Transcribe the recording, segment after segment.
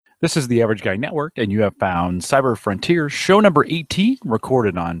This is the Average Guy Network, and you have found Cyber Frontiers, show number 18,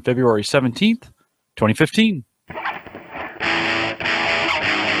 recorded on February 17th, 2015.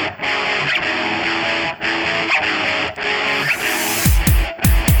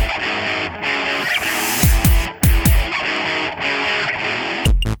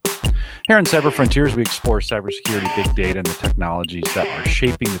 Here on Cyber Frontiers, we explore cybersecurity, big data, and the technologies that are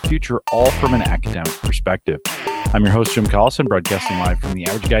shaping the future, all from an academic perspective. I'm your host, Jim Collison, broadcasting live from the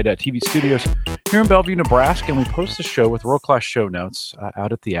AverageGuy.tv studios here in Bellevue, Nebraska, and we post the show with world-class show notes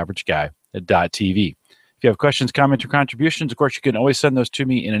out at theaverageguy.tv. If you have questions, comments, or contributions, of course, you can always send those to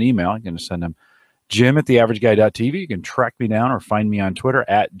me in an email. You can send them jim@theaverageguy.tv. You can track me down or find me on Twitter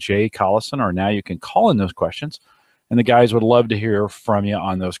at jcollison, or now you can call in those questions. And the guys would love to hear from you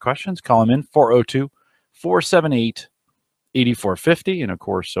on those questions. Call them in, 402-478-8450. And, of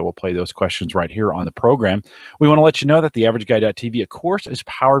course, so we'll play those questions right here on the program. We want to let you know that the AverageGuy.tv, of course, is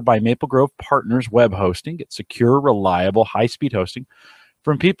powered by Maple Grove Partners Web Hosting. Get secure, reliable, high-speed hosting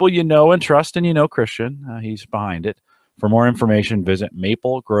from people you know and trust, and you know Christian. He's behind it. For more information, visit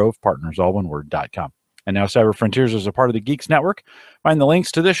maplegrovepartners.com. And now Cyber Frontiers is a part of the Geeks Network. Find the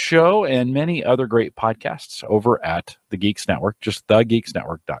links to this show and many other great podcasts over at the Geeks Network, just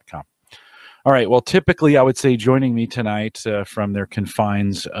thegeeksnetwork.com. All right, well, typically I would say joining me tonight from their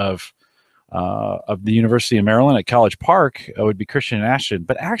confines of the University of Maryland at College Park would be Christian Ashton.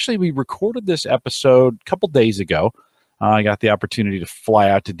 But actually, we recorded this episode a couple days ago. I got the opportunity to fly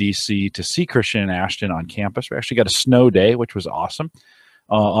out to D.C. to see Christian Ashton on campus. We actually got a snow day, which was awesome.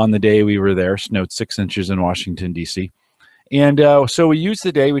 On the day we were there, snowed 6 inches in Washington, D.C. And so we used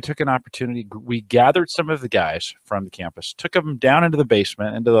the day, we took an opportunity, we gathered some of the guys from the campus, took them down into the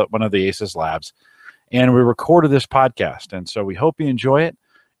basement, into one of the ACES labs, and we recorded this podcast. And so we hope you enjoy it.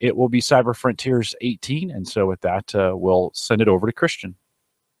 It will be Cyber Frontiers 18, and so with that, we'll send it over to Christian.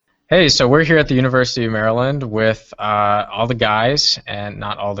 Hey, so we're here at the University of Maryland with all the guys, and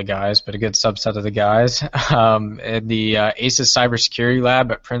not all the guys, but a good subset of the guys, in the ACES Cybersecurity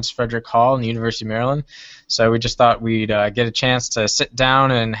Lab at Prince Frederick Hall in the University of Maryland. So we just thought we'd get a chance to sit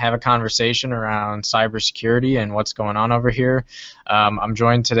down and have a conversation around cybersecurity and what's going on over here. I'm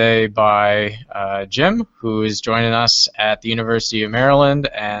joined today by Jim, who is joining us at the University of Maryland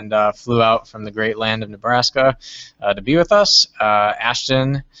and flew out from the great land of Nebraska to be with us.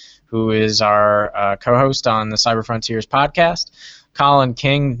 Ashton, who is our co-host on the Cyber Frontiers podcast. Colin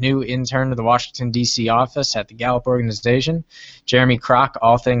King, new intern to the Washington, D.C. office at the Gallup organization. Jeremy Kroc,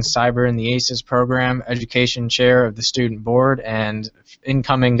 all things cyber in the ACES program, education chair of the student board, and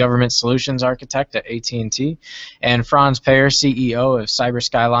incoming government solutions architect at AT&T. And Franz Peyer, CEO of Cyber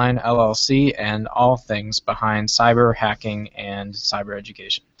Skyline LLC, and all things behind cyber hacking and cyber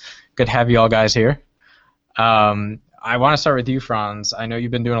education. Good to have you all guys here. I want to start with you, Franz. I know you've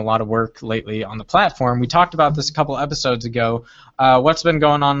been doing a lot of work lately on the platform. We talked about this a couple episodes ago. What's been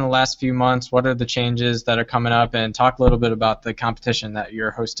going on in the last few months? What are the changes that are coming up? And talk a little bit about the competition that you're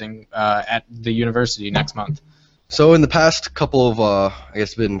hosting at the university next month. So in the past couple of, I guess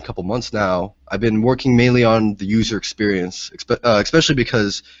it's been a couple months now, I've been working mainly on the user experience, especially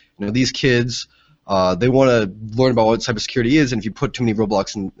because these kids, they want to learn about what cybersecurity is, and if you put too many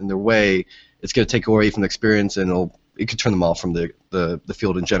roadblocks in their way, it's going to take away from the experience, and it could turn them off from the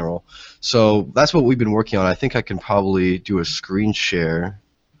field in general. So that's what we've been working on. I think I can probably do a screen share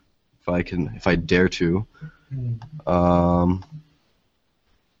if I dare to. Attempt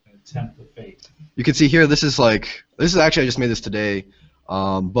the fate. You can see here, this is actually, I just made this today,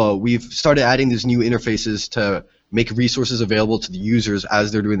 but we've started adding these new interfaces to make resources available to the users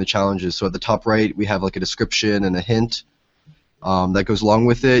as they're doing the challenges. So at the top right, we have like a description and a hint. That goes along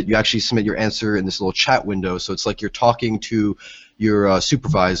with it. You actually submit your answer in this little chat window, so it's like you're talking to your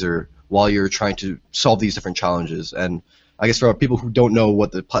supervisor while you're trying to solve these different challenges. And I guess for people who don't know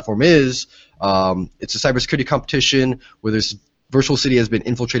what the platform is, it's a cybersecurity competition where this virtual city has been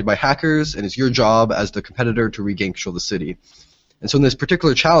infiltrated by hackers, and it's your job as the competitor to regain control of the city. And so in this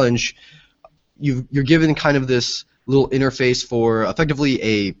particular challenge, you're given kind of this little interface for effectively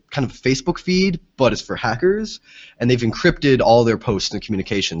a kind of Facebook feed, but it's for hackers, and they've encrypted all their posts and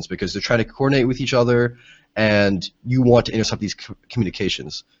communications because they're trying to coordinate with each other, and you want to intercept these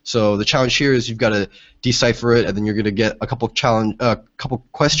communications. So the challenge here is you've got to decipher it, and then you're going to get a couple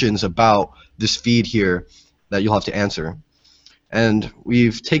questions about this feed here that you'll have to answer. And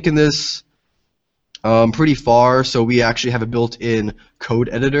we've taken this pretty far, so we actually have a built-in code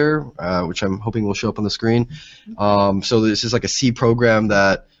editor, which I'm hoping will show up on the screen. So this is like a C program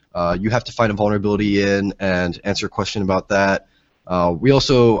that you have to find a vulnerability in and answer a question about that. We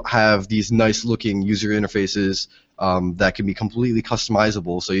also have these nice-looking user interfaces that can be completely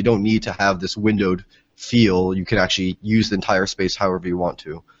customizable, so you don't need to have this windowed feel. You can actually use the entire space however you want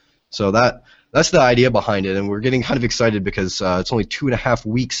to. So that's the idea behind it, and we're getting kind of excited because it's only 2.5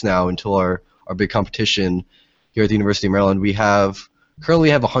 weeks now until our big competition here at the University of Maryland. We currently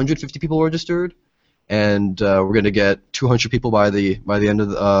have 150 people registered, and we're going to get 200 people by the end of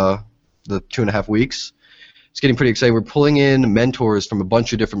the 2.5 weeks. It's getting pretty exciting. We're pulling in mentors from a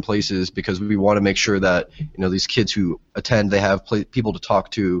bunch of different places because we want to make sure that these kids who attend, they have people to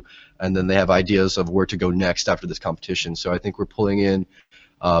talk to, and then they have ideas of where to go next after this competition. So I think we're pulling in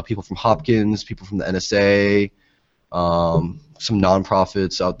people from Hopkins, people from the NSA, some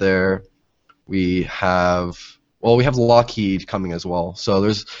nonprofits out there. We have Lockheed coming as well. So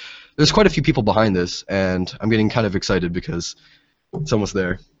there's quite a few people behind this, and I'm getting kind of excited because it's almost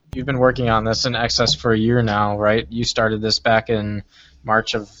there. You've been working on this in excess for a year now, right? You started this back in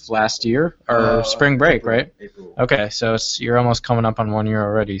March of last year, or spring break, right? April. Okay, so you're almost coming up on 1 year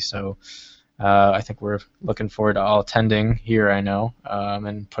already, so I think we're looking forward to all attending here, I know,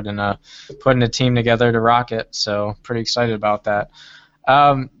 and putting a team together to rock it, so pretty excited about that.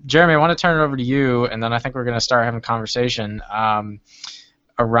 Jeremy, I want to turn it over to you, and then I think we're going to start having a conversation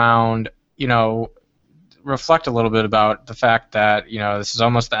around, reflect a little bit about the fact that this is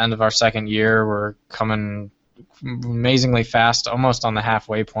almost the end of our second year. We're coming amazingly fast, almost on the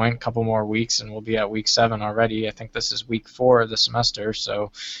halfway point. A couple more weeks and we'll be at week 7 already. I think this is week 4 of the semester,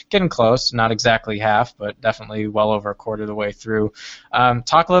 so getting close. Not exactly half, but definitely well over a quarter of the way through.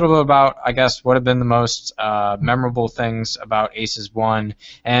 Talk a little bit about, I guess, what have been the most memorable things about ACES 1,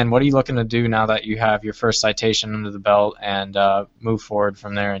 and what are you looking to do now that you have your first citation under the belt and move forward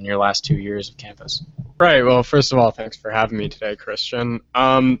from there in your last 2 years of campus? Right. Well, first of all, thanks for having me today, Christian.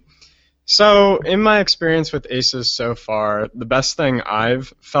 So in my experience with ACES so far, the best thing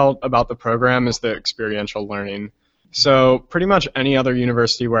I've felt about the program is the experiential learning. So pretty much any other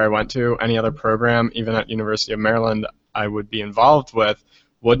university where I went to, any other program, even at University of Maryland I would be involved with,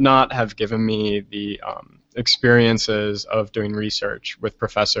 would not have given me the experiences of doing research with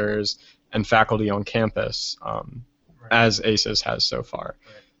professors and faculty on campus as ACES has so far.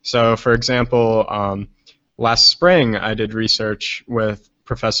 So for example, last spring I did research with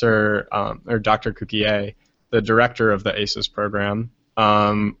Professor or Dr. Cuquier, the director of the ACES program.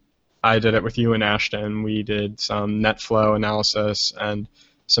 I did it with you and Ashton. We did some net flow analysis and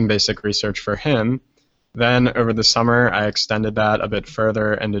some basic research for him. Then over the summer, I extended that a bit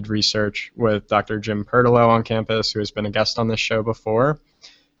further and did research with Dr. Jim Pertolo on campus, who has been a guest on this show before.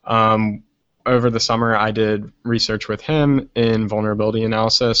 Over the summer, I did research with him in vulnerability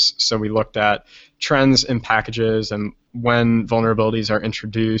analysis. So we looked at trends in packages and when vulnerabilities are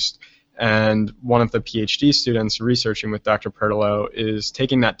introduced. And one of the PhD students researching with Dr. Pertolo is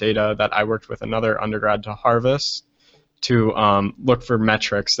taking that data that I worked with another undergrad to harvest to look for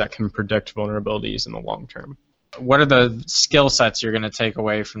metrics that can predict vulnerabilities in the long term. What are the skill sets you're going to take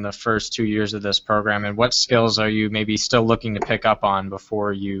away from the first 2 years of this program, and what skills are you maybe still looking to pick up on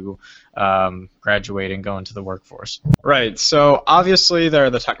before you graduate and go into the workforce? Right, so obviously there are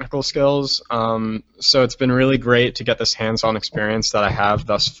the technical skills, so it's been really great to get this hands-on experience that I have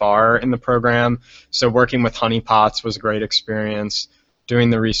thus far in the program. So working with honeypots was a great experience,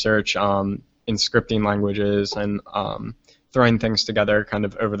 doing the research in scripting languages and throwing things together kind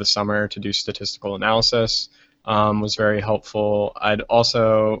of over the summer to do statistical analysis. Was very helpful. I'd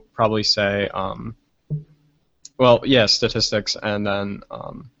also probably say, statistics and then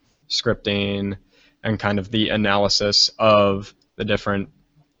scripting and kind of the analysis of the different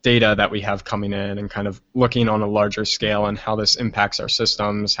data that we have coming in and kind of looking on a larger scale and how this impacts our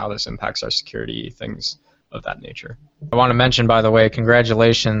systems, how this impacts our security, things of that nature. I want to mention, by the way,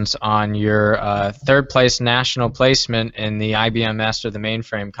 congratulations on your third place national placement in the IBM Master the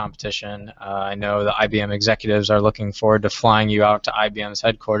Mainframe competition. I know the IBM executives are looking forward to flying you out to IBM's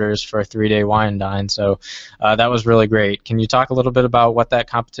headquarters for a 3-day wine and dine, so that was really great. Can you talk a little bit about what that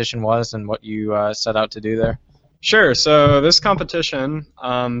competition was and what you set out to do there? Sure. So this competition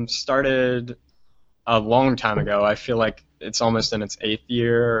started a long time ago. I feel like it's almost in its 8th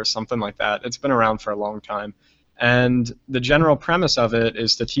year or something like that. It's been around for a long time. And the general premise of it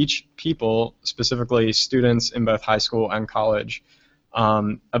is to teach people, specifically students in both high school and college,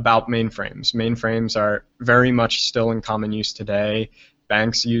 about mainframes. Mainframes are very much still in common use today.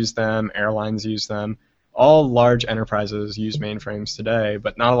 Banks use them, airlines use them. All large enterprises use mainframes today,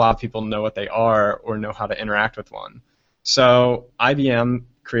 but not a lot of people know what they are or know how to interact with one. So IBM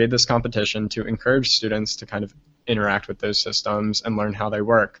created this competition to encourage students to kind of interact with those systems and learn how they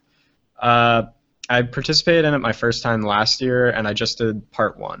work. I participated in it my first time last year, and I just did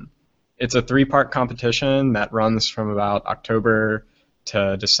part 1. It's a 3-part competition that runs from about October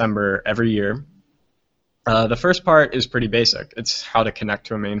to December every year. The first part is pretty basic. It's how to connect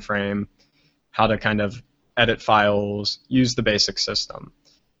to a mainframe, how to kind of edit files, use the basic system.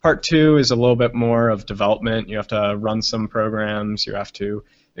 Part 2 is a little bit more of development. You have to run some programs, you have to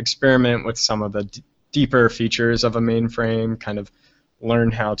experiment with some of the deeper features of a mainframe, kind of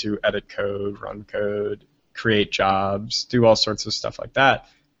learn how to edit code, run code, create jobs, do all sorts of stuff like that.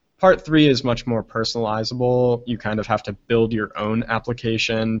 Part 3 is much more personalizable. You kind of have to build your own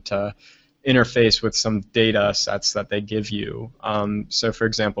application to interface with some data sets that they give you. So for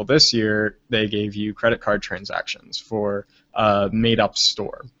example, this year they gave you credit card transactions for a made-up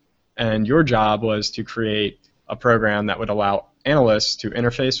store. And your job was to create a program that would allow analysts to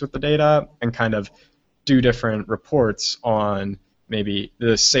interface with the data and kind of do different reports on maybe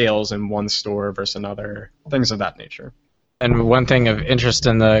the sales in one store versus another, things of that nature. And one thing of interest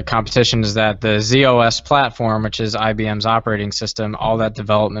in the competition is that the ZOS platform, which is IBM's operating system, all that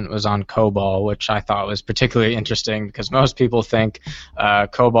development was on COBOL, which I thought was particularly interesting because most people think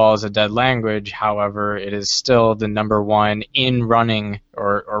COBOL is a dead language. However, it is still the #1 in running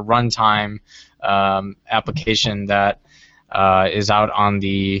or runtime application that is out on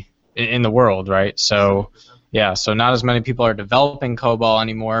in the world, right? So, yeah, so not as many people are developing COBOL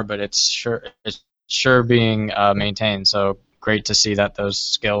anymore, but it's sure being maintained. So great to see that those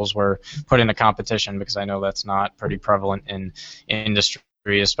skills were put into competition because I know that's not pretty prevalent in industry,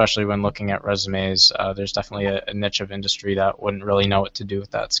 especially when looking at resumes. There's definitely a niche of industry that wouldn't really know what to do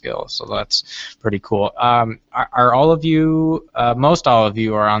with that skill. So that's pretty cool. Are all of you, most all of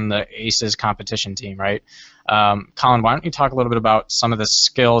you are on the ACES competition team, right? Colin, why don't you talk a little bit about some of the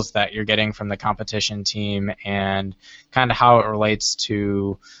skills that you're getting from the competition team and kind of how it relates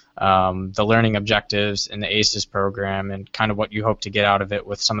to the learning objectives in the ACES program and kind of what you hope to get out of it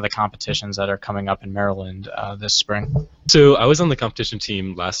with some of the competitions that are coming up in Maryland this spring. So I was on the competition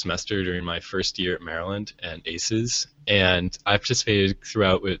team last semester during my first year at Maryland and ACES, and I participated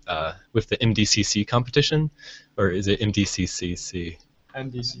throughout with the MDCC competition, or is it MDCCC?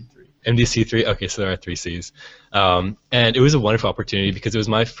 MDC3. MDC3, okay, so there are 3 Cs. And it was a wonderful opportunity because it was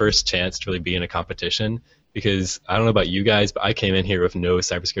my first chance to really be in a competition because I don't know about you guys, but I came in here with no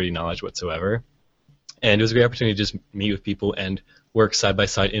cybersecurity knowledge whatsoever. And it was a great opportunity to just meet with people and work side by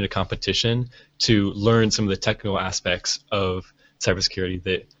side in a competition to learn some of the technical aspects of cybersecurity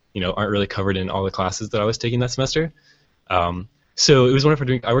that aren't really covered in all the classes that I was taking that semester. So it was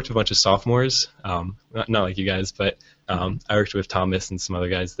wonderful. I worked with a bunch of sophomores, not like you guys, but I worked with Thomas and some other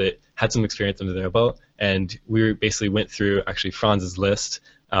guys that had some experience under their belt, and we basically went through actually Franz's list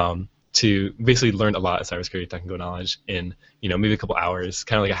to basically learn a lot of cybersecurity technical knowledge in maybe a couple hours,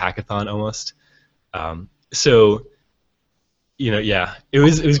 kind of like a hackathon almost. So yeah, it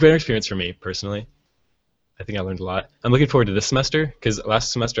was a great experience for me personally. I think I learned a lot. I'm looking forward to this semester because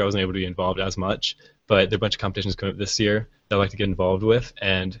last semester I wasn't able to be involved as much, but there are a bunch of competitions coming up this year that I'd like to get involved with,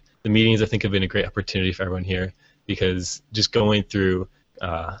 and the meetings I think have been a great opportunity for everyone here because just going through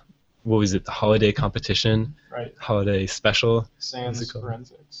what was it, the holiday competition, Right. Holiday special, SANS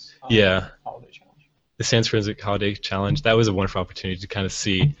Forensics. Yeah. Holiday Challenge. The SANS Forensic Holiday Challenge, that was a wonderful opportunity to kind of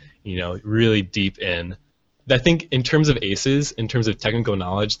see, really deep in. I think in terms of ACES, in terms of technical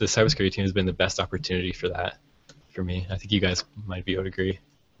knowledge, the cybersecurity team has been the best opportunity for that for me. I think you guys might be able to agree.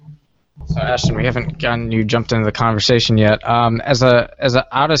 So Ashton, we haven't gotten you jumped into the conversation yet. As an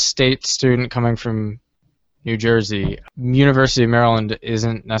out-of-state student coming from New Jersey, University of Maryland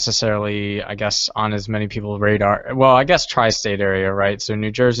isn't necessarily, I guess, on as many people's radar. Well, I guess tri-state area, right? So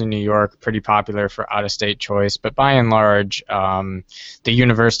New Jersey, New York, pretty popular for out-of-state choice, but by and large, the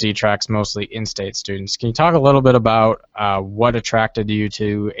university attracts mostly in-state students. Can you talk a little bit about what attracted you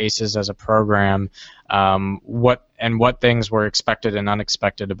to ACES as a program, what things were expected and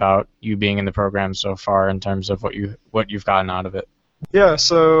unexpected about you being in the program so far in terms of what you've gotten out of it? Yeah,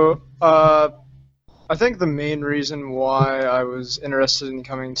 so I think the main reason why I was interested in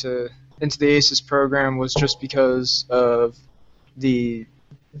coming into the ACES program was just because of the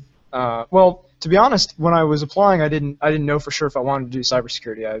well, to be honest, when I was applying, I didn't know for sure if I wanted to do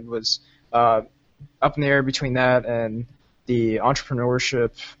cybersecurity. I was up in the air between that and the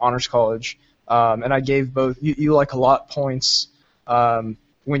entrepreneurship honors college, and I gave both. You like allot points when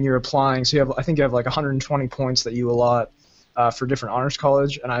you're applying, so I think you have like 120 points that you allot for different honors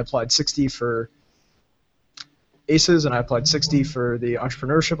college, and I applied 60 for ACES, and I applied 60 for the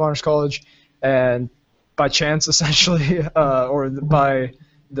Entrepreneurship Honors College, and by chance, essentially, by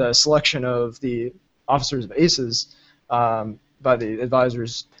the selection of the officers of ACES, by the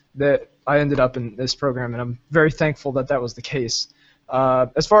advisors, that I ended up in this program, and I'm very thankful that that was the case.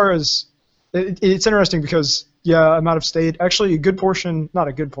 As far as it's interesting because, yeah, I'm out of state. Actually, a good portion, not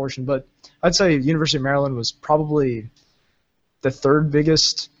a good portion, but I'd say University of Maryland was probably the third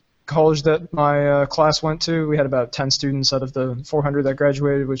biggest college that my class went to. We had about 10 students out of the 400 that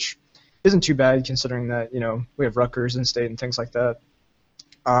graduated, which isn't too bad considering that, we have Rutgers in state and things like that.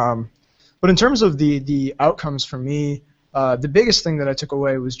 But in terms of the outcomes for me, the biggest thing that I took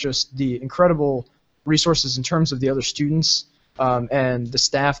away was just the incredible resources in terms of the other students and the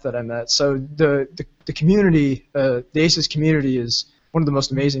staff that I met. So the community, the ACES community, is one of the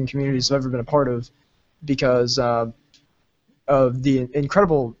most amazing communities I've ever been a part of because of the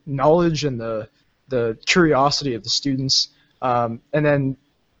incredible knowledge and the curiosity of the students, and then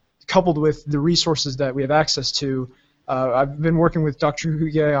coupled with the resources that we have access to. I've been working with Dr.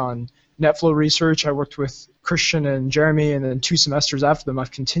 Huge on NetFlow research. I worked with Christian and Jeremy, and then 2 semesters after them, I've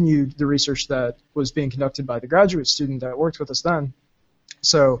continued the research that was being conducted by the graduate student that worked with us then.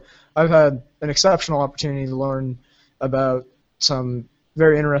 So I've had an exceptional opportunity to learn about some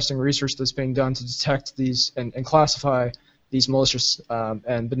very interesting research that's being done to detect these and classify these malicious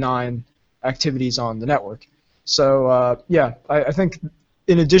and benign activities on the network. So yeah, I think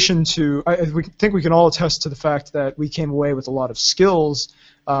in addition to, I think we can all attest to the fact that we came away with a lot of skills.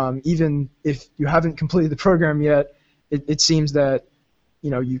 Even if you haven't completed the program yet, it seems that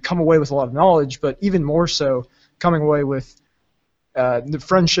you come away with a lot of knowledge, but even more so, coming away with the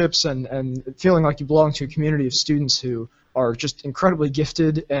friendships and feeling like you belong to a community of students who are just incredibly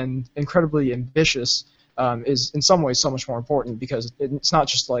gifted and incredibly ambitious is in some ways so much more important because it's not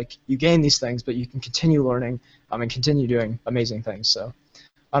just like you gain these things, but you can continue learning and continue doing amazing things. So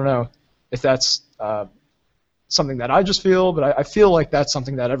I don't know if that's something that I just feel, but I feel like that's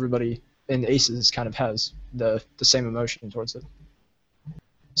something that everybody in ACES kind of has the same emotion towards it.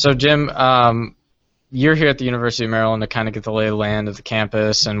 So Jim, you're here at the University of Maryland to kind of get the lay of the land of the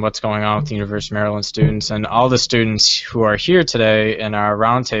campus and what's going on with the University of Maryland students, and all the students who are here today in our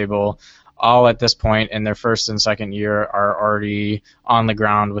roundtable, all at this point in their first and second year are already on the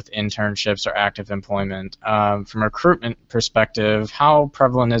ground with internships or active employment. From a recruitment perspective, how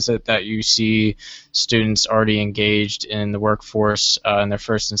prevalent is it that you see students already engaged in the workforce in their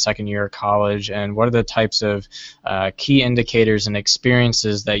first and second year of college, and what are the types of key indicators and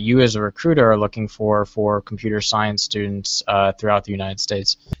experiences that you as a recruiter are looking for computer science students throughout the United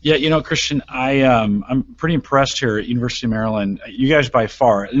States? Yeah, Christian, I'm pretty impressed here at University of Maryland. You guys by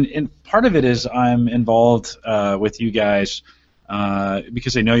far, and part of it is I'm involved with you guys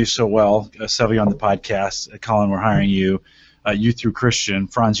because I know you so well. Sevi on the podcast, Colin, we're hiring you. You through Christian.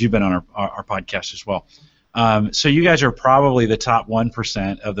 Franz, you've been on our podcast as well. So you guys are probably the top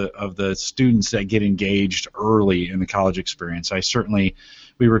 1% of the students that get engaged early in the college experience. We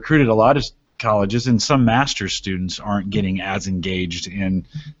recruited a lot of colleges, and some master's students aren't getting as engaged in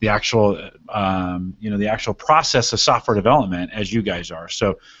the actual the actual process of software development as you guys are.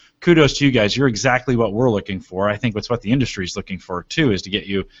 So kudos to you guys. You're exactly what we're looking for. I think that's what the industry is looking for too, is to get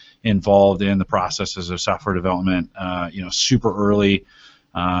you involved in the processes of software development, super early,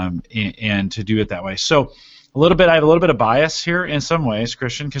 and to do it that way. So I have a little bit of bias here in some ways,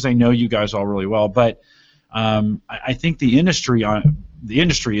 Christian, because I know you guys all really well. But I think the industry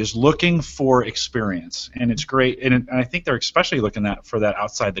is looking for experience, and it's great. And I think they're especially looking for that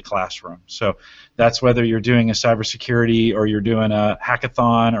outside the classroom. So that's whether you're doing a cybersecurity or you're doing a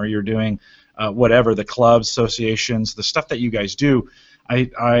hackathon or you're doing whatever, the clubs, associations, the stuff that you guys do.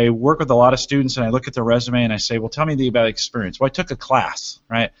 I work with a lot of students, and I look at their resume and I say, well, tell me about experience. Well, I took a class,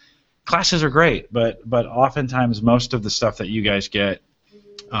 right? Classes are great, but oftentimes most of the stuff that you guys get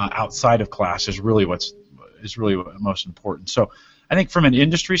outside of class is really what's most important. So I think from an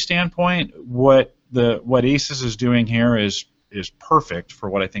industry standpoint, what ACES is doing here is perfect for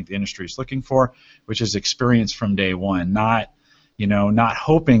what I think the industry is looking for, which is experience from day one. Not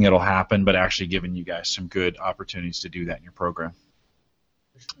hoping it'll happen, but actually giving you guys some good opportunities to do that in your program.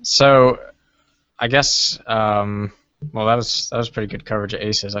 So, I guess that was pretty good coverage of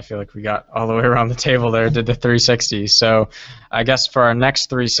ACES. I feel like we got all the way around the table there, did the 360. So, I guess for our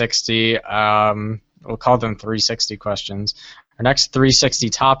next 360, we'll call them 360 questions. Our next 360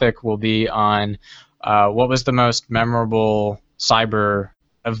 topic will be on what was the most memorable cyber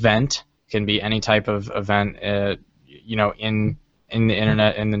event. It can be any type of event, in the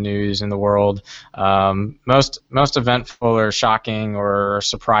internet, in the news, in the world. Most eventful or shocking or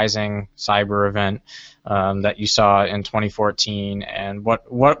surprising cyber event that you saw in 2014, and what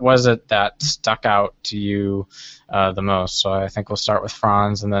was it that stuck out to you the most? So I think we'll start with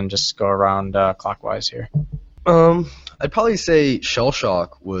Franz and then just go around clockwise here. I'd probably say Shell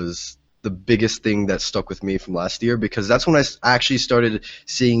Shock was the biggest thing that stuck with me from last year, because that's when I actually started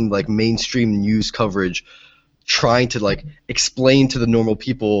seeing like mainstream news coverage trying to like explain to the normal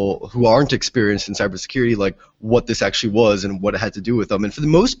people who aren't experienced in cybersecurity like what this actually was and what it had to do with them. And for the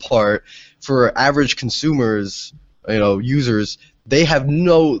most part, for average consumers, users, they have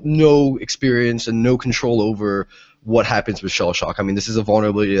no experience and no control over what happens with shell shock. I mean, this is a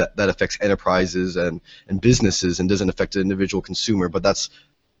vulnerability that affects enterprises and businesses and doesn't affect the individual consumer, but that's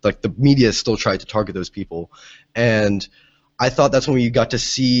like the media still tried to target those people. And I thought that's when you got to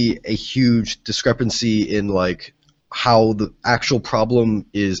see a huge discrepancy in like how the actual problem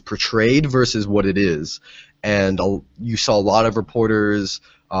is portrayed versus what it is. And you saw a lot of reporters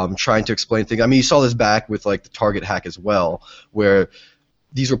trying to explain things. I mean, you saw this back with like the Target hack as well, where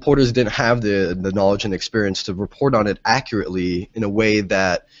these reporters didn't have the knowledge and experience to report on it accurately in a way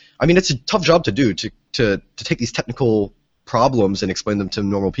that, I mean, it's a tough job to do, to take these technical problems and explain them to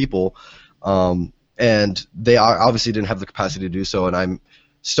normal people. And they obviously didn't have the capacity to do so, and I'm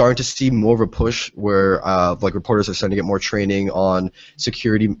starting to see more of a push where like reporters are starting to get more training on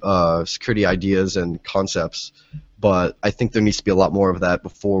security ideas and concepts. But I think there needs to be a lot more of that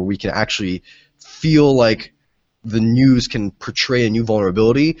before we can actually feel like the news can portray a new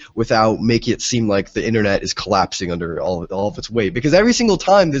vulnerability without making it seem like the internet is collapsing under all of its weight. Because every single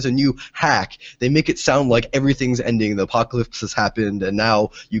time there's a new hack, they make it sound like everything's ending, the apocalypse has happened, and now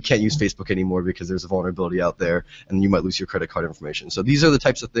you can't use Facebook anymore because there's a vulnerability out there, and you might lose your credit card information. So these are the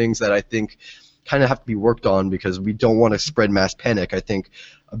types of things that I think kind of have to be worked on, because we don't want to spread mass panic. I think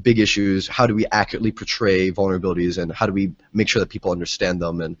a big issue is how do we accurately portray vulnerabilities, and how do we make sure that people understand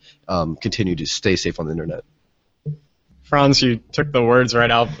them and continue to stay safe on the internet. Franz, you took the words right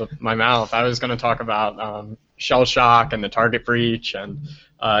out of my mouth. I was going to talk about shell shock and the Target breach, and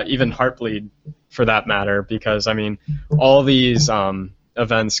even Heartbleed for that matter, because I mean, all these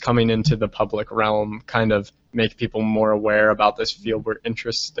events coming into the public realm kind of make people more aware about this field we're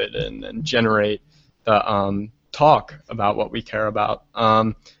interested in and generate the talk about what we care about.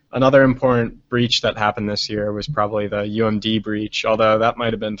 Another important breach that happened this year was probably the UMD breach, although that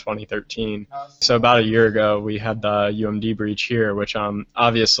might have been 2013. So about a year ago, we had the UMD breach here, which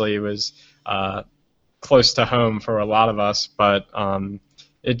obviously was close to home for a lot of us, but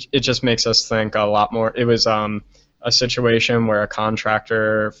it just makes us think a lot more. It was a situation where a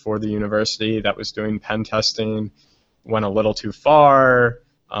contractor for the university that was doing pen testing went a little too far,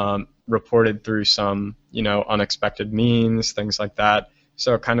 reported through some unexpected means, things like that.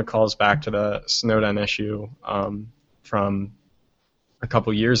 So it kind of calls back to the Snowden issue from a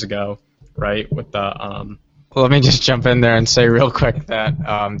couple years ago, right? With the Well, let me just jump in there and say real quick that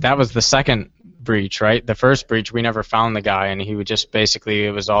that was the second breach, right? The first breach, we never found the guy, and he would just basically,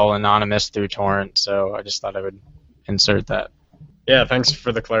 it was all anonymous through torrent. So I just thought I would insert that. Yeah, thanks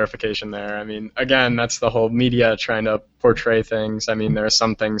for the clarification there. I mean, again, that's the whole media trying to portray things. I mean, there are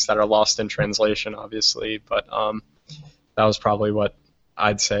some things that are lost in translation, obviously, but that was probably what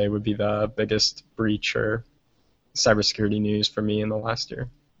I'd say would be the biggest breach or cybersecurity news for me in the last year.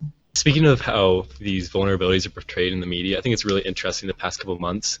 Speaking of how these vulnerabilities are portrayed in the media, I think it's really interesting the past couple of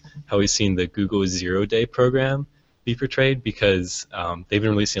months how we've seen the Google Zero-Day program be portrayed, because they've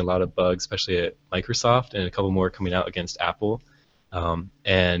been releasing a lot of bugs, especially at Microsoft, and a couple more coming out against Apple.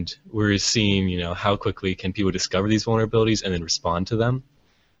 And we're seeing, how quickly can people discover these vulnerabilities and then respond to them.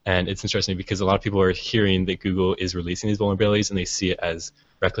 And it's interesting because a lot of people are hearing that Google is releasing these vulnerabilities and they see it as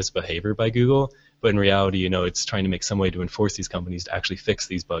reckless behavior by Google. But in reality, it's trying to make some way to enforce these companies to actually fix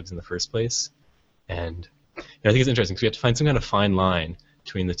these bugs in the first place. And I think it's interesting because we have to find some kind of fine line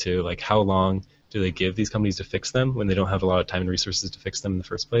between the two. Like, how long do they give these companies to fix them when they don't have a lot of time and resources to fix them in the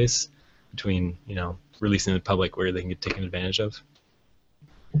first place? Between, releasing to the public where they can get taken advantage of.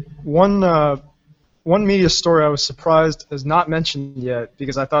 One media story I was surprised is not mentioned yet,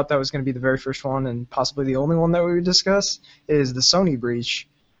 because I thought that was going to be the very first one and possibly the only one that we would discuss, is the Sony breach,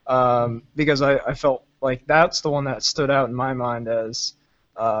 because I felt like that's the one that stood out in my mind as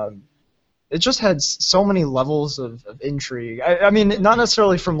it just had so many levels of intrigue. I mean, not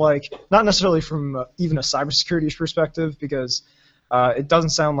necessarily from even a cybersecurity perspective, because it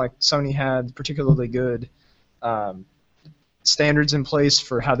doesn't sound like Sony had particularly good standards in place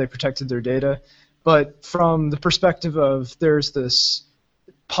for how they protected their data. But from the perspective of there's this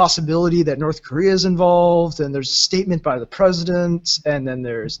possibility that North Korea is involved, and there's a statement by the president, and then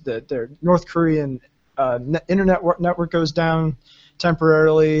there's their North Korean internet network goes down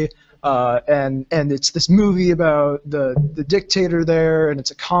temporarily, and it's this movie about the dictator there, and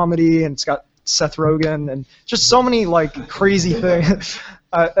it's a comedy, and it's got Seth Rogen, and just so many crazy things,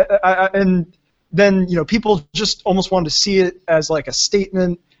 and then people just almost wanted to see it as like a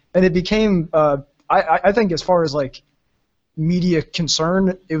statement. and it became I think as far as like media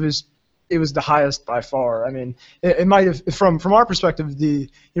concern, it was the highest by far. I mean, it might have from our perspective, the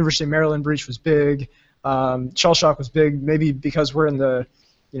University of Maryland breach was big. Shell shock was big, maybe because we're in the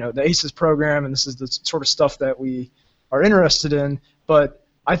the ACES program, and this is the sort of stuff that we are interested in. But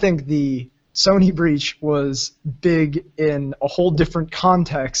I think the Sony breach was big in a whole different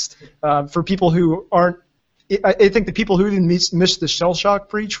context for people who aren't. I think the people who didn't miss the shell shock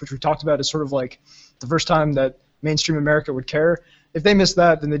breach, which we talked about as sort of like the first time that mainstream America would care, if they missed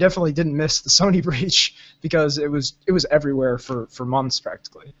that, then they definitely didn't miss the Sony breach because it was everywhere for months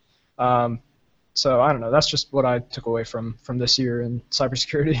practically. So I don't know. That's just what I took away from this year in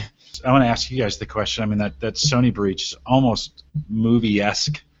cybersecurity. I want to ask you guys the question. I mean, that Sony breach is almost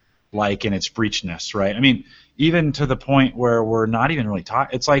movie-esque, like in its breachness, right? I mean, even to the point where we're not even really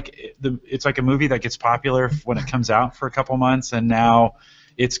talking. It's like a movie that gets popular when it comes out for a couple months, and now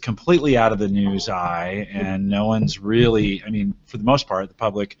it's completely out of the news eye, and no one's really. I mean, for the most part, the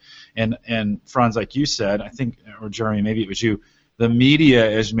public and Franz, like you said, I think, or Jeremy, maybe it was you. The media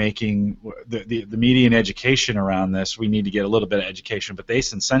is making the media and education around this. We need to get a little bit of education, but they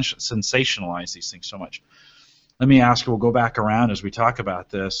sensationalize these things so much. Let me ask you, we'll go back around as we talk about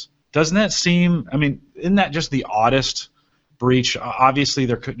this. Doesn't that seem, I mean, isn't that just the oddest breach? Obviously,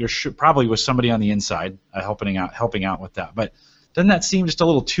 there probably was somebody on the inside helping out with that, but doesn't that seem just a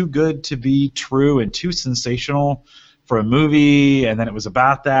little too good to be true and too sensational for a movie? And then it was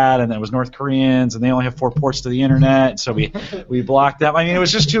about that, and then it was North Koreans, and they only have 4 ports to the internet, so we blocked them. I mean, it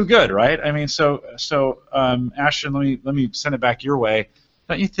was just too good, right? I mean, so Ashton, let me send it back your way.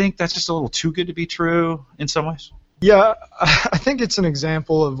 Don't you think that's just a little too good to be true in some ways? Yeah, I think it's an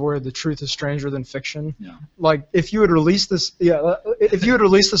example of where the truth is stranger than fiction. Yeah. Like if you had released this, if you had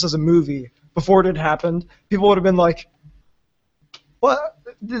released this as a movie before it had happened, people would have been like, "What?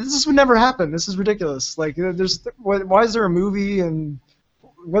 This would never happen. This is ridiculous. Like, why is there a movie and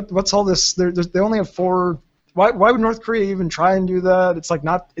what's all this? They only have 4. Why would North Korea even try and do that? It's like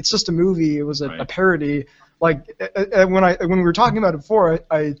not. It's just a movie. It was a parody. Like when we were talking about it before,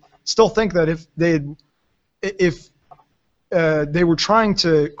 I still think that if they were trying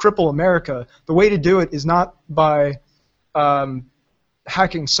to cripple America, the way to do it is not by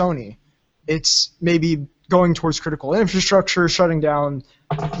hacking Sony. It's maybe going towards critical infrastructure, shutting down,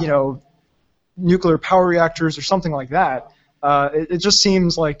 nuclear power reactors or something like that. It just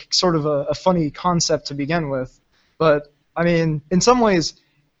seems like sort of a funny concept to begin with. But, I mean, in some ways,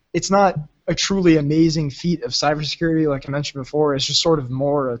 it's not a truly amazing feat of cybersecurity, like I mentioned before. It's just sort of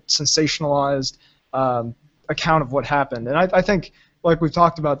more a sensationalized account of what happened. And I think, like we've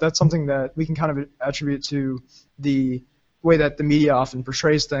talked about, that's something that we can kind of attribute to the way that the media often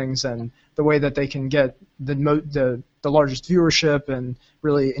portrays things and the way that they can get the largest viewership and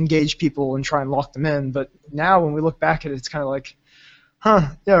really engage people and try and lock them in. But now when we look back at it, it's kind of like,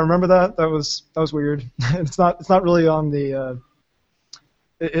 yeah, remember that? That was weird. It's not really on the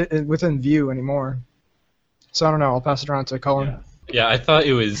within view anymore. So I don't know. I'll pass it around to Cullen. Yeah, I thought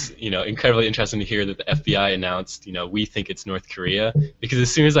it was, incredibly interesting to hear that the FBI announced, we think it's North Korea, because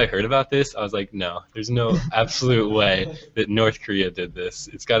as soon as I heard about this, I was like, no, there's no absolute way that North Korea did this.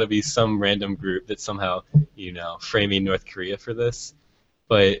 It's got to be some random group that's somehow, framing North Korea for this.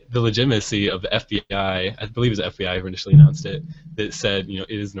 But the legitimacy of the FBI, I believe it was the FBI who initially announced it, that said, it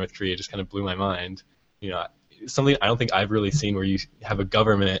is North Korea, just kind of blew my mind. Something I don't think I've really seen where you have a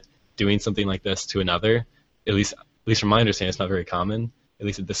government doing something like this to another, at least from my understanding, it's not very common, at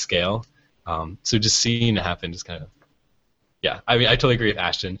least at this scale. So just seeing it happen just kind of, yeah. I mean, I totally agree with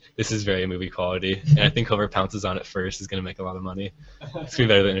Ashton. This is very movie quality, and I think whoever pounces on it first is going to make a lot of money. It's going to be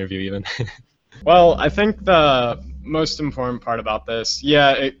better than the interview even. Well, I think the most important part about this,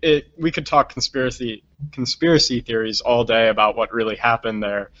 we could talk conspiracy theories all day about what really happened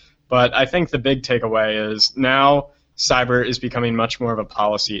there, but I think the big takeaway is now cyber is becoming much more of a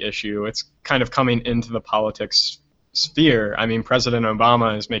policy issue. It's kind of coming into the politics sphere. I mean, President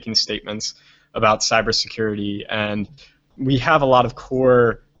Obama is making statements about cybersecurity, and we have a lot of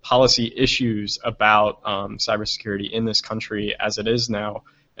core policy issues about cybersecurity in this country as it is now,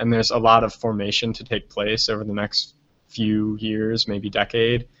 and there's a lot of formation to take place over the next few years, maybe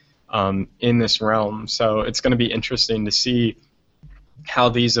decade, in this realm. So it's going to be interesting to see how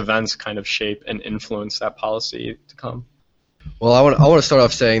these events kind of shape and influence that policy to come. Well, I want to start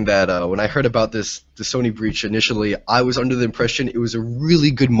off saying that when I heard about the Sony breach initially, I was under the impression it was a really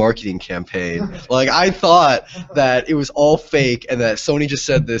good marketing campaign. Like, I thought that it was all fake and that Sony just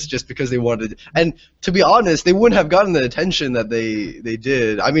said this just because they wanted. And to be honest, they wouldn't have gotten the attention that they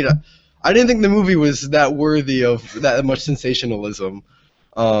did. I mean, I didn't think the movie was that worthy of that much sensationalism.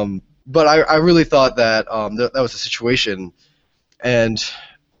 But I really thought that that was the situation, and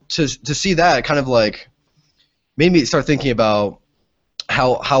to see that kind of like made me start thinking about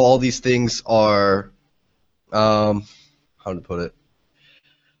how all these things are, how to put it,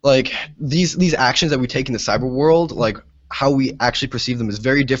 like these actions that we take in the cyber world, like how we actually perceive them is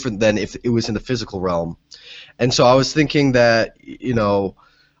very different than if it was in the physical realm. And so I was thinking that, you know,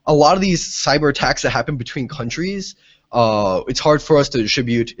 a lot of these cyber attacks that happen between countries, it's hard for us to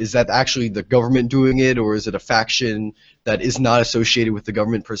attribute, is that actually the government doing it, or is it a faction that is not associated with the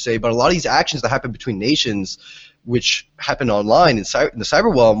government per se? But a lot of these actions that happen between nations, which happen online in the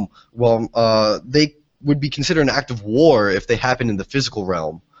cyber realm, they would be considered an act of war if they happen in the physical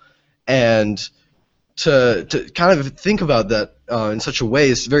realm. And to kind of think about that in such a way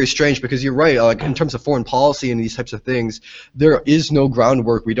is very strange, because you're right, like in terms of foreign policy and these types of things, there is no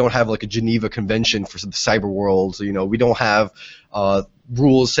groundwork. We don't have like a Geneva Convention for the cyber world. So, you know, we don't have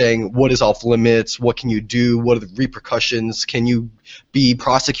rules saying what is off limits, what can you do, what are the repercussions, can you be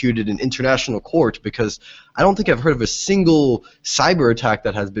prosecuted in international court, because I don't think I've heard of a single cyber attack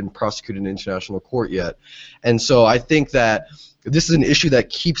that has been prosecuted in international court yet. And so I think that this is an issue that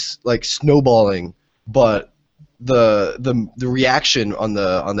keeps like snowballing, but the reaction on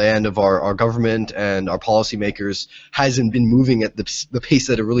the end of our government and our policymakers hasn't been moving at the pace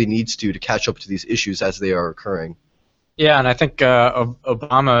that it really needs to catch up to these issues as they are occurring. Yeah, and I think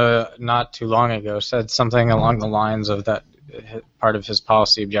Obama not too long ago said something along the lines of that part of his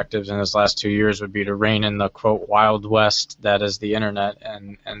policy objectives in his last 2 years would be to rein in the, quote, Wild West that is the internet.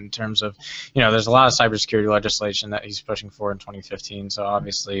 And in terms of, you know, there's a lot of cybersecurity legislation that he's pushing for in 2015, so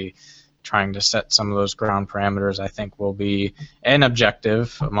obviously trying to set some of those ground parameters, I think, will be an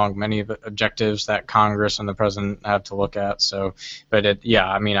objective among many objectives that Congress and the president have to look at. So, but yeah,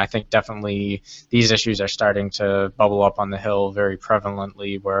 I mean, I think definitely these issues are starting to bubble up on the Hill very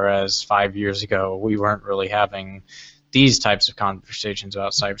prevalently, whereas 5 years ago we weren't really having these types of conversations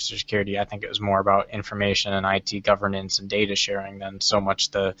about cybersecurity. I think it was more about information and IT governance and data sharing than so much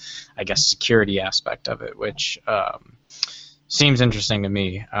the, I guess, security aspect of it, which seems interesting to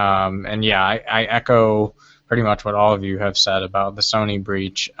me. And yeah, I echo pretty much what all of you have said about the Sony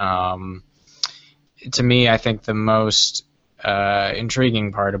breach. To me, I think the most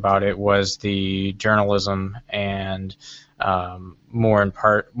intriguing part about it was the journalism and more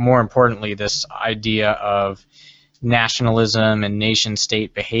importantly, this idea of nationalism and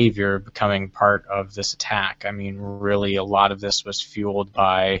nation-state behavior becoming part of this attack. I mean, really, a lot of this was fueled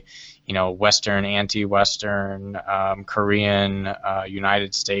by, you know, Western, anti-Western, Korean,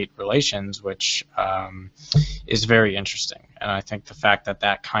 United States relations, which is very interesting. And I think the fact that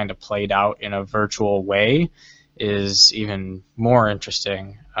that kind of played out in a virtual way is even more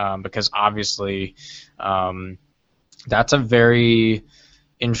interesting, because obviously that's a very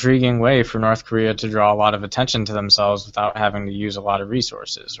intriguing way for North Korea to draw a lot of attention to themselves without having to use a lot of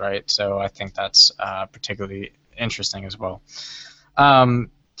resources, right? So I think that's particularly interesting as well.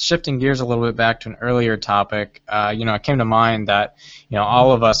 Shifting gears a little bit back to an earlier topic, you know, it came to mind that, you know,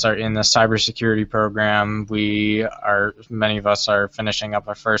 all of us are in the cybersecurity program. Many of us are finishing up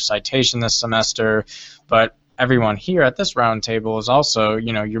our first citation this semester, but everyone here at this round table is also,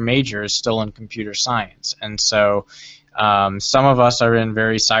 you know, your major is still in computer science. And so some of us are in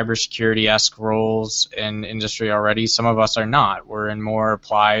very cybersecurity-esque roles in industry already. Some of us are not. We're in more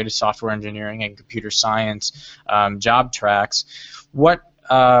applied software engineering and computer science job tracks.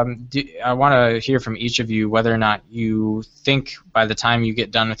 I want to hear from each of you whether or not you think by the time you get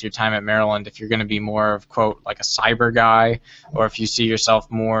done with your time at Maryland, if you're going to be more of, quote, like a cyber guy, or if you see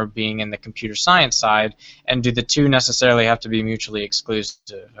yourself more being in the computer science side, and do the two necessarily have to be mutually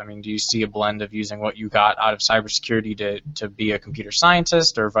exclusive? I mean, do you see a blend of using what you got out of cybersecurity to be a computer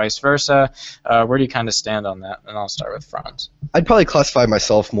scientist, or vice versa? Where do you kind of stand on that? And I'll start with Franz. I'd probably classify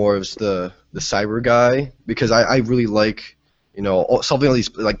myself more as the cyber guy, because I really like, you know, solving all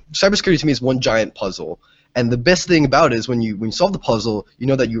these, like, cybersecurity to me is one giant puzzle. And the best thing about it is when you solve the puzzle, you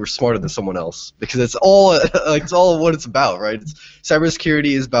know that you were smarter than someone else, because it's all what it's about, right?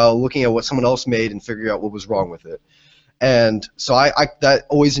 Cybersecurity is about looking at what someone else made and figuring out what was wrong with it. And so that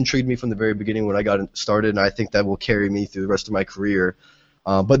always intrigued me from the very beginning when I got started, and I think that will carry me through the rest of my career.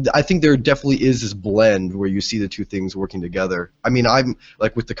 But I think there definitely is this blend where you see the two things working together. I mean, I'm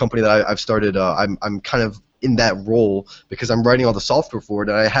like, with the company that I've started, I'm kind of in that role because I'm writing all the software for it,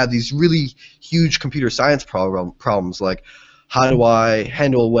 and I have these really huge computer science problems, like how do I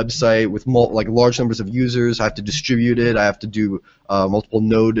handle a website with large numbers of users? I have to distribute it. I have to do multiple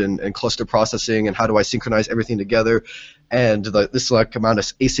node and cluster processing, and how do I synchronize everything together? And this amount of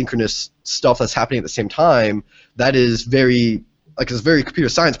asynchronous stuff that's happening at the same time, that is very like it's a very computer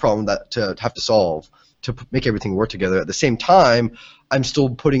science problem that to have to solve to make everything work together. At the same time, I'm still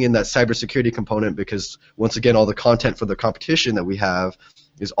putting in that cybersecurity component because once again, all the content for the competition that we have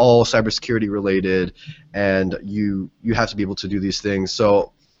is all cybersecurity related, and you have to be able to do these things.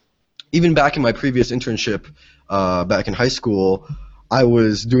 So even back in my previous internship, back in high school, I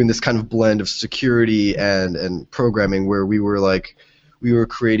was doing this kind of blend of security and programming where we were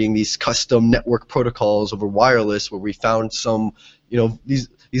creating these custom network protocols over wireless where we found some, these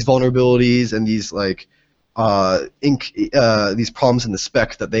vulnerabilities and these these problems in the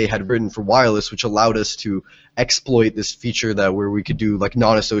spec that they had written for wireless, which allowed us to exploit this feature where we could do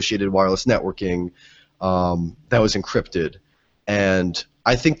non-associated wireless networking that was encrypted. And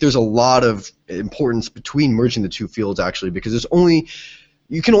I think there's a lot of importance between merging the two fields actually, because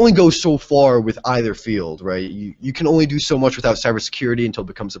you can only go so far with either field, right? You can only do so much without cybersecurity until it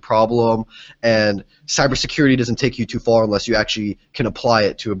becomes a problem, and cybersecurity doesn't take you too far unless you actually can apply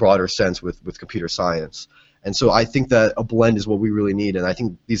it to a broader sense with computer science. And so I think that a blend is what we really need, and I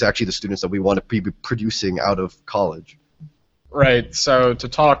think these are actually the students that we want to be producing out of college. Right, so to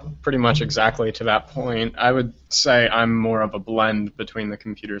talk pretty much exactly to that point, I would say I'm more of a blend between the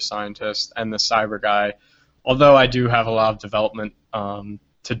computer scientist and the cyber guy, although I do have a lot of development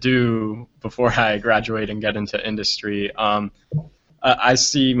to do before I graduate and get into industry. I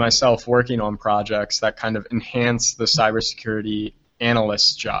see myself working on projects that kind of enhance the cybersecurity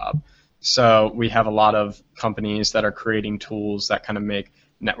analyst's job. So we have a lot of companies that are creating tools that kind of make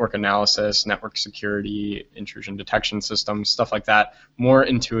network analysis, network security, intrusion detection systems, stuff like that, more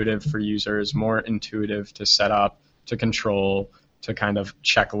intuitive for users, more intuitive to set up, to control, to kind of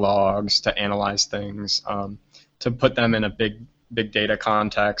check logs, to analyze things, to put them in a big data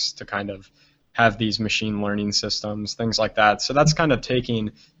context, to kind of have these machine learning systems, things like that. So that's kind of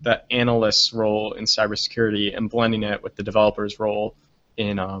taking the analyst's role in cybersecurity and blending it with the developer's role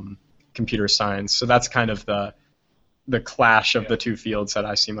in computer science. So that's kind of the clash of the two fields that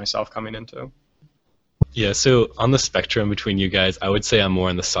I see myself coming into. Yeah, so on the spectrum between you guys, I would say I'm more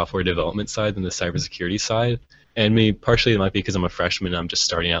on the software development side than the cybersecurity side. And partially it might be because I'm a freshman and I'm just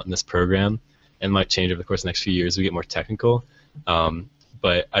starting out in this program, and it might change over the course of the next few years as we get more technical.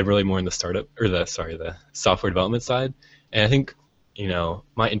 But I'm really more in the the software development side. And I think,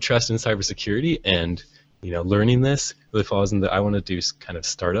 my interest in cybersecurity and, learning this really falls into I want to do kind of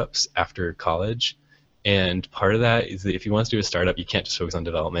startups after college. And part of that is that if you want to do a startup, you can't just focus on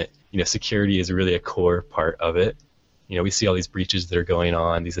development. Security is really a core part of it. We see all these breaches that are going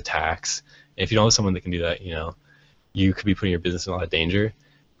on, these attacks. And if you don't have someone that can do that, you could be putting your business in a lot of danger.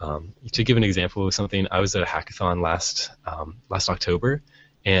 To give an example of something, I was at a hackathon last October,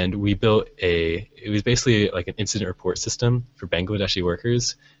 and we built it was basically like an incident report system for Bangladeshi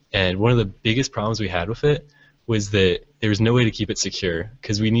workers. And one of the biggest problems we had with it was that there was no way to keep it secure,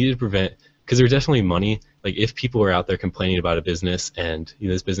 because we needed to prevent, because there was definitely money, like if people were out there complaining about a business and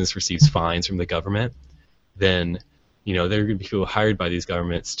this business receives fines from the government, then there are going to be people hired by these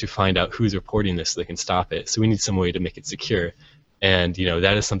governments to find out who's reporting this so they can stop it. So we need some way to make it secure. And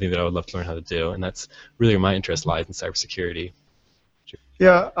that is something that I would love to learn how to do, and that's really where my interest lies in cybersecurity.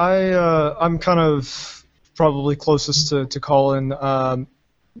 Yeah, I'm kind of probably closest to Colin,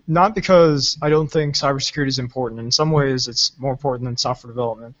 not because I don't think cybersecurity is important. In some ways, it's more important than software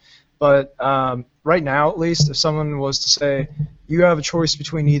development. But right now, at least, if someone was to say, you have a choice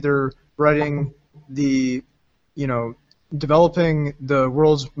between either writing developing the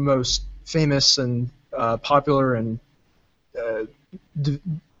world's most famous and popular and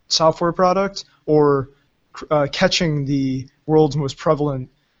software product, or catching the world's most prevalent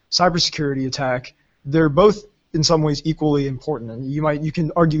cybersecurity attack, they're both in some ways equally important. And you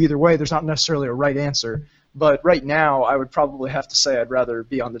can argue either way. There's not necessarily a right answer. But right now, I would probably have to say I'd rather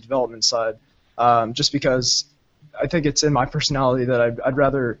be on the development side, just because I think it's in my personality that I'd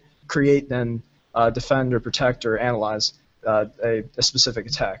rather create than defend or protect or analyze a specific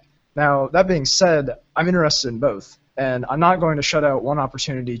attack. Now, that being said, I'm interested in both, and I'm not going to shut out one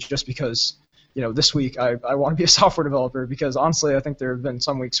opportunity just because, this week I want to be a software developer, because honestly, I think there have been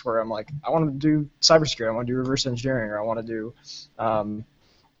some weeks where I'm like, I want to do cybersecurity, I want to do reverse engineering, or I want to do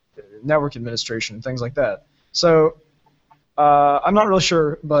network administration, things like that. So I'm not really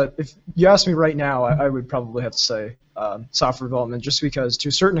sure, but if you ask me right now, I would probably have to say software development, just because to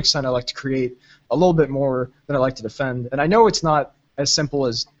a certain extent I like to create a little bit more than I like to defend. And I know it's not as simple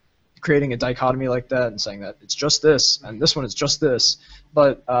as creating a dichotomy like that and saying that it's just this and this one is just this,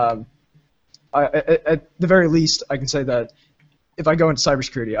 but at the very least I can say that if I go into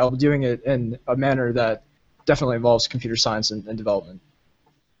cybersecurity, I'll be doing it in a manner that definitely involves computer science and development.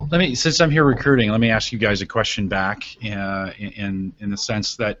 Since I'm here recruiting, let me ask you guys a question back in the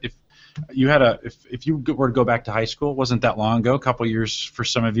sense that if you were to go back to high school, wasn't that long ago, a couple years for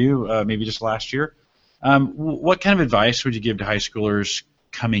some of you, maybe just last year, what kind of advice would you give to high schoolers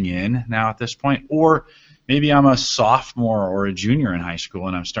coming in now at this point? Or maybe I'm a sophomore or a junior in high school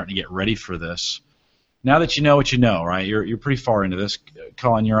and I'm starting to get ready for this. Now that you know what you know, right? You're pretty far into this,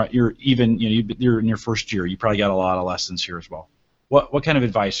 Colin. You're in your first year. You probably got a lot of lessons here as well. What kind of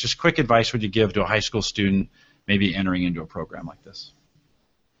advice, just quick advice, would you give to a high school student maybe entering into a program like this?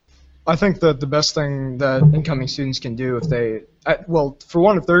 I think that the best thing that incoming students can do if they're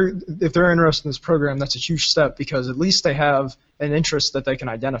interested in this program, that's a huge step, because at least they have an interest that they can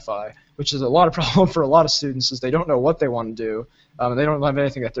identify, which is a lot of problem for a lot of students, is they don't know what they want to do, and they don't have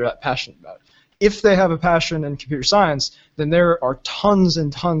anything that they're that passionate about. If they have a passion in computer science, then there are tons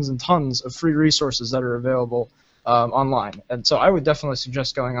and tons and tons of free resources that are available online. And so I would definitely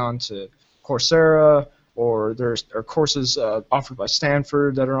suggest going on to Coursera, or there are courses offered by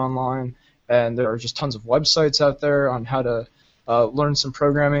Stanford that are online, and there are just tons of websites out there on how to learn some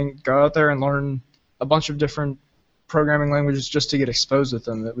programming. Go out there and learn a bunch of different programming languages just to get exposed with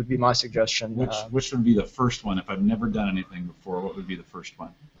them. That would be my suggestion. Which would be the first one? If I've never done anything before, what would be the first one?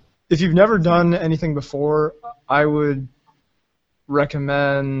 If you've never done anything before, I would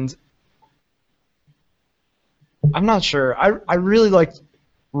recommend... I'm not sure. I really like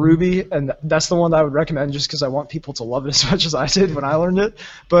Ruby, and that's the one that I would recommend just because I want people to love it as much as I did when I learned it.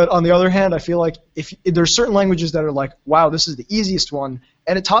 But on the other hand, I feel like if there's certain languages that are like, wow, this is the easiest one,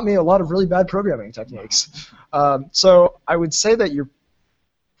 and it taught me a lot of really bad programming techniques. So I would say that you're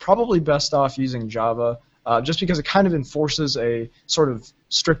probably best off using Java, just because it kind of enforces a sort of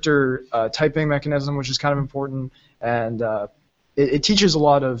stricter typing mechanism, which is kind of important, and it teaches a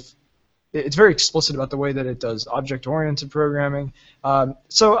lot of... It's very explicit about the way that it does object-oriented programming,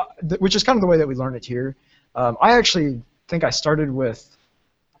 which is kind of the way that we learn it here. I actually think I started with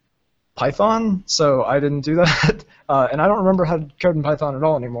Python, so I didn't do that, and I don't remember how to code in Python at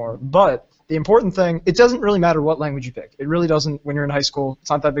all anymore. But the important thing, it doesn't really matter what language you pick. It really doesn't when you're in high school. It's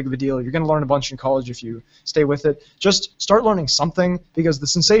not that big of a deal. You're going to learn a bunch in college if you stay with it. Just start learning something, because the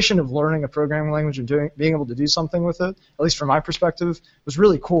sensation of learning a programming language and being able to do something with it, at least from my perspective, was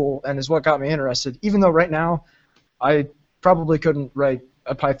really cool and is what got me interested, even though right now I probably couldn't write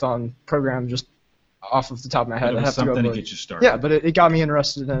a Python program just off of the top of my head. It was something to get you started. Yeah, but it got me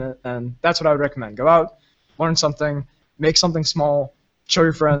interested in it, and that's what I would recommend. Go out, learn something, make something small, show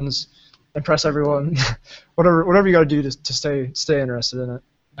your friends, impress everyone, whatever you got to do to stay interested in it.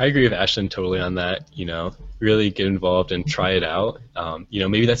 I agree with Ashton totally on that. Really get involved and try it out.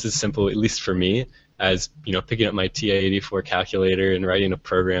 Maybe that's as simple, at least for me, as picking up my TI-84 calculator and writing a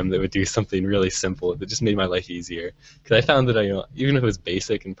program that would do something really simple that just made my life easier. Because I found that even if it was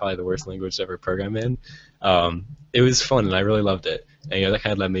basic and probably the worst language to ever program in, it was fun and I really loved it. And that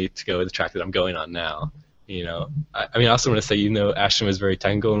kind of led me to go the track that I'm going on now. I also want to say, Ashton was very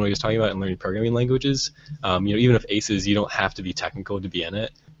technical when he was talking about learning programming languages. Even if ACES, you don't have to be technical to be in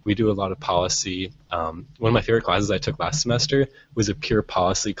it. We do a lot of policy. One of my favorite classes I took last semester was a pure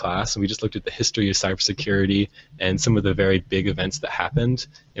policy class, and we just looked at the history of cybersecurity and some of the very big events that happened,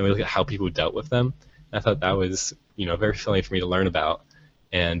 and we looked at how people dealt with them. And I thought that was, very fulfilling for me to learn about.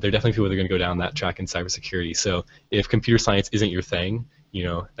 And there are definitely people that are going to go down that track in cybersecurity. So if computer science isn't your thing,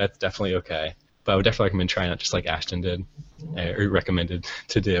 that's definitely okay. But I would definitely recommend trying it just like Ashton did, or recommended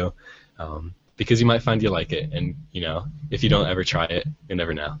to do, because you might find you like it, and if you don't ever try it, you'll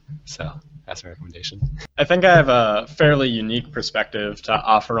never know. So that's my recommendation. I think I have a fairly unique perspective to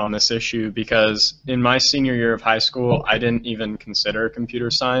offer on this issue, because in my senior year of high school, I didn't even consider computer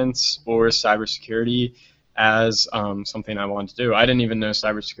science or cybersecurity as something I wanted to do. I didn't even know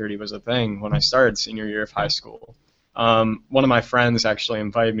cybersecurity was a thing when I started senior year of high school. One of my friends actually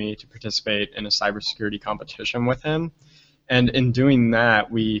invited me to participate in a cybersecurity competition with him, and in doing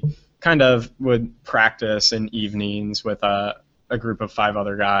that, we kind of would practice in evenings with a group of 5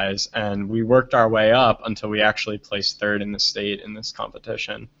 other guys, and we worked our way up until we actually placed 3rd in the state in this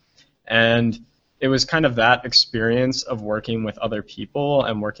competition. And it was kind of that experience of working with other people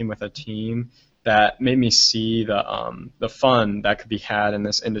and working with a team that made me see the fun that could be had in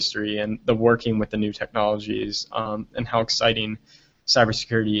this industry, and the working with the new technologies, and how exciting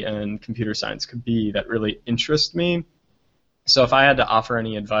cybersecurity and computer science could be, that really interest me. So if I had to offer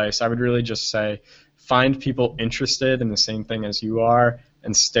any advice, I would really just say find people interested in the same thing as you are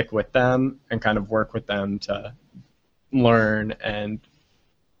and stick with them and kind of work with them to learn and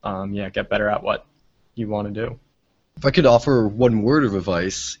get better at what you want to do. If I could offer one word of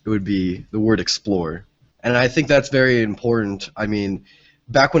advice, it would be the word explore. And I think that's very important. I mean,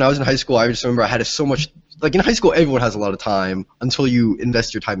 back when I was in high school, I just remember I had so much. Like in high school, everyone has a lot of time until you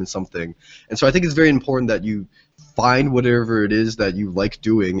invest your time in something, and so I think it's very important that you find whatever it is that you like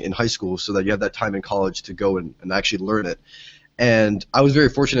doing in high school, so that you have that time in college to go and actually learn it. And I was very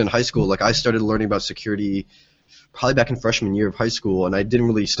fortunate in high school. Like I started learning about security probably back in freshman year of high school, and I didn't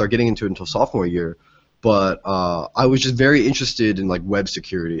really start getting into it until sophomore year. But I was just very interested in like web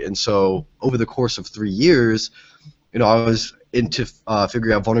security, and so over the course of 3 years, I was into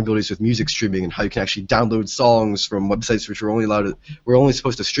figuring out vulnerabilities with music streaming and how you can actually download songs from websites which we're only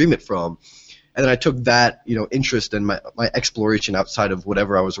supposed to stream it from. And then I took that interest in my exploration outside of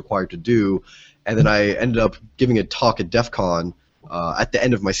whatever I was required to do, and then I ended up giving a talk at DEF CON at the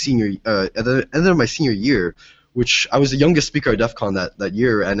end of my senior year, which I was the youngest speaker at DEF CON that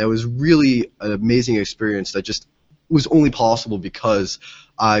year, and it was really an amazing experience that just was only possible because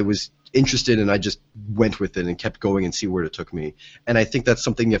I was interested and I just went with it and kept going and see where it took me. And I think that's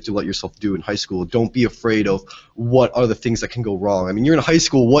something you have to let yourself do in high school. Don't be afraid of what are the things that can go wrong. I mean, you're in high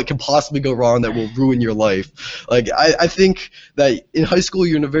school, what can possibly go wrong that will ruin your life? Like, I think that in high school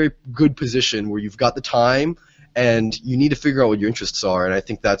you're in a very good position where you've got the time and you need to figure out what your interests are, and I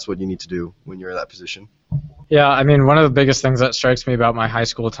think that's what you need to do when you're in that position. Yeah, I mean, one of the biggest things that strikes me about my high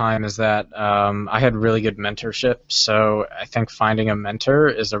school time is that I had really good mentorship. So I think finding a mentor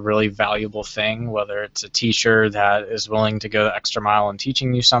is a really valuable thing, whether it's a teacher that is willing to go the extra mile in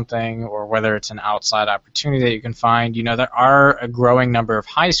teaching you something, or whether it's an outside opportunity that you can find. There are a growing number of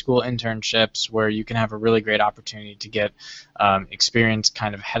high school internships where you can have a really great opportunity to get experience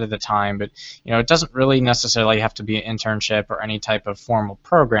kind of ahead of the time. But, it doesn't really necessarily have to be an internship or any type of formal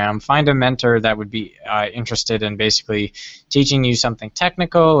program. Find a mentor that would be interested in basically teaching you something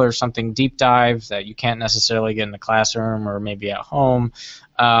technical or something deep dive that you can't necessarily get in the classroom or maybe at home,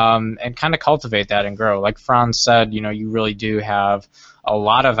 and kind of cultivate that and grow. Like Franz said, you really do have a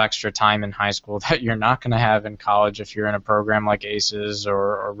lot of extra time in high school that you're not going to have in college if you're in a program like ACES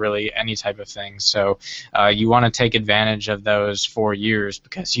or really any type of thing. So you want to take advantage of those 4 years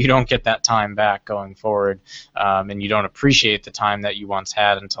because you don't get that time back going forward, and you don't appreciate the time that you once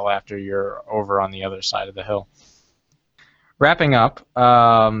had until after you're over on the other side of the hill. Wrapping up,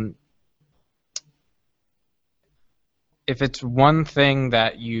 if it's one thing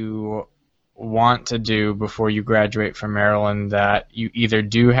that you want to do before you graduate from Maryland that you either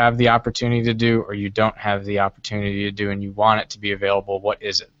do have the opportunity to do or you don't have the opportunity to do and you want it to be available, what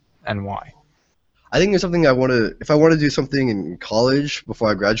is it and why? I think there's something if I want to do something in college before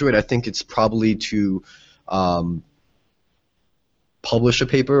I graduate, I think it's probably to publish a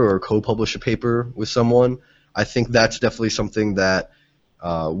paper or co-publish a paper with someone. I think that's definitely something that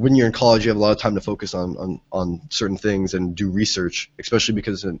when you're in college, you have a lot of time to focus on certain things and do research, especially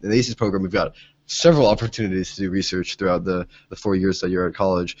because in the ACES program, we've got several opportunities to do research throughout the 4 years that you're at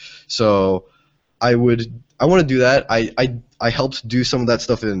college. So I want to do that. I helped do some of that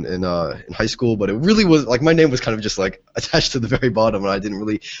stuff in high school, but it really was like my name was kind of just like attached to the very bottom, and I didn't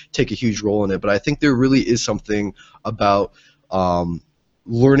really take a huge role in it. But I think there really is something about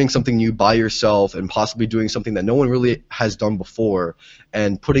learning something new by yourself and possibly doing something that no one really has done before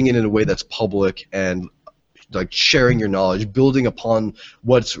and putting it in a way that's public and like sharing your knowledge, building upon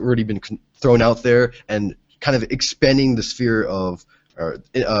what's already been thrown out there and kind of expanding the sphere of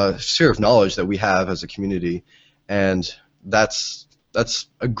knowledge that we have as a community. And that's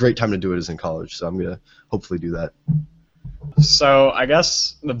a great time to do it is in college, so I'm going to hopefully do that. So I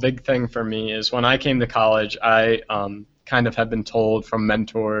guess the big thing for me is when I came to college, I kind of had been told from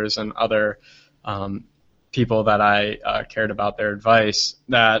mentors and other people that I cared about their advice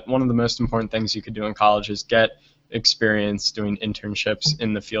that one of the most important things you could do in college is get experience doing internships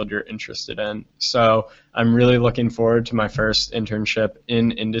in the field you're interested in. So I'm really looking forward to my first internship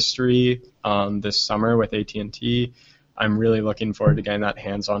in industry this summer with AT&T. I'm really looking forward to getting that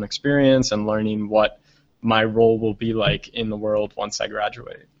hands-on experience and learning what my role will be like in the world once I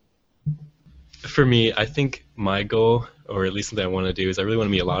graduate. For me, I think my goal, or at least something I want to do, is I really want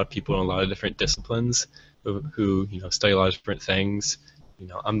to meet a lot of people in a lot of different disciplines who study a lot of different things.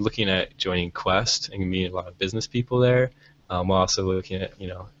 I'm looking at joining Quest and meeting a lot of business people there. While also looking at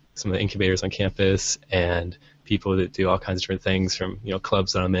some of the incubators on campus and people that do all kinds of different things from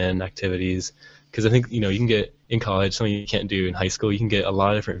clubs that I'm in, activities. Because I think you can get in college something you can't do in high school. You can get a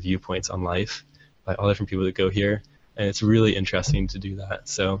lot of different viewpoints on life by all different people that go here, and it's really interesting to do that.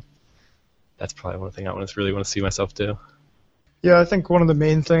 So that's probably one thing I really want to see myself do. Yeah, I think one of the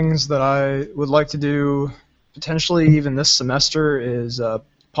main things that I would like to do, potentially even this semester, is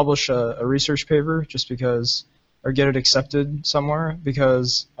publish a research paper, just because, or get it accepted somewhere,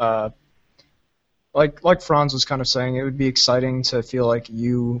 because like Franz was kind of saying, it would be exciting to feel like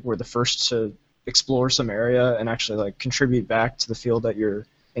you were the first to explore some area and actually like contribute back to the field that you're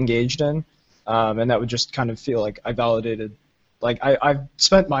engaged in, and that would just kind of feel like I validated. Like I've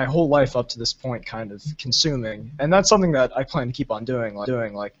spent my whole life up to this point kind of consuming, and that's something that I plan to keep on doing.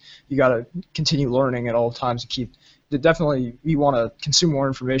 Like you got to continue learning at all times and definitely you want to consume more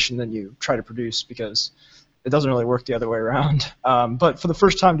information than you try to produce, because it doesn't really work the other way around. But for the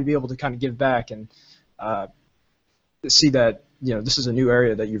first time to be able to kind of give back and see that this is a new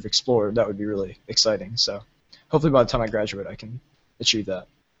area that you've explored, that would be really exciting. So hopefully by the time I graduate, I can achieve that.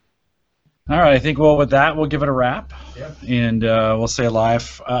 All right, I think with that we'll give it a wrap, and we'll say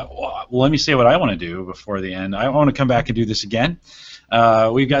live. Well, let me say what I want to do before the end. I want to come back and do this again.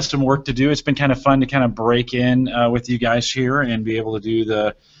 We've got some work to do. It's been kind of fun to kind of break in with you guys here and be able to do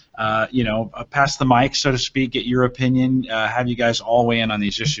the pass the mic, so to speak, get your opinion, have you guys all weigh in on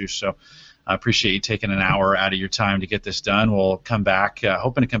these issues. So I appreciate you taking an hour out of your time to get this done. We'll come back,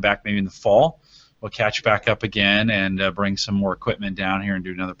 hoping to come back maybe in the fall. We'll catch back up again and bring some more equipment down here and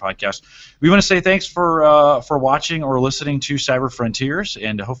do another podcast. We want to say thanks for watching or listening to Cyber Frontiers,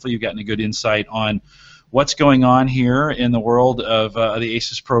 and hopefully you've gotten a good insight on what's going on here in the world of the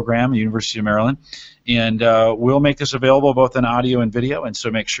ACES program at the University of Maryland. And we'll make this available both in audio and video, and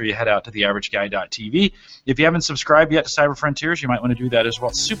so make sure you head out to theaverageguy.tv. If you haven't subscribed yet to Cyber Frontiers, you might want to do that as well.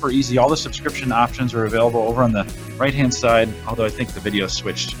 It's super easy. All the subscription options are available over on the right-hand side, although I think the video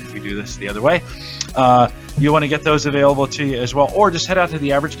switched if we do this the other way. You want to get those available to you as well, or just head out to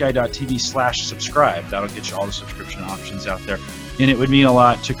theaverageguy.tv/subscribe. That'll get you all the subscription options out there. And it would mean a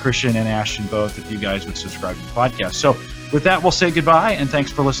lot to Christian and Ashton both if you guys would subscribe to the podcast. So with that, we'll say goodbye, and thanks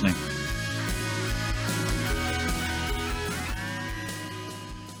for listening.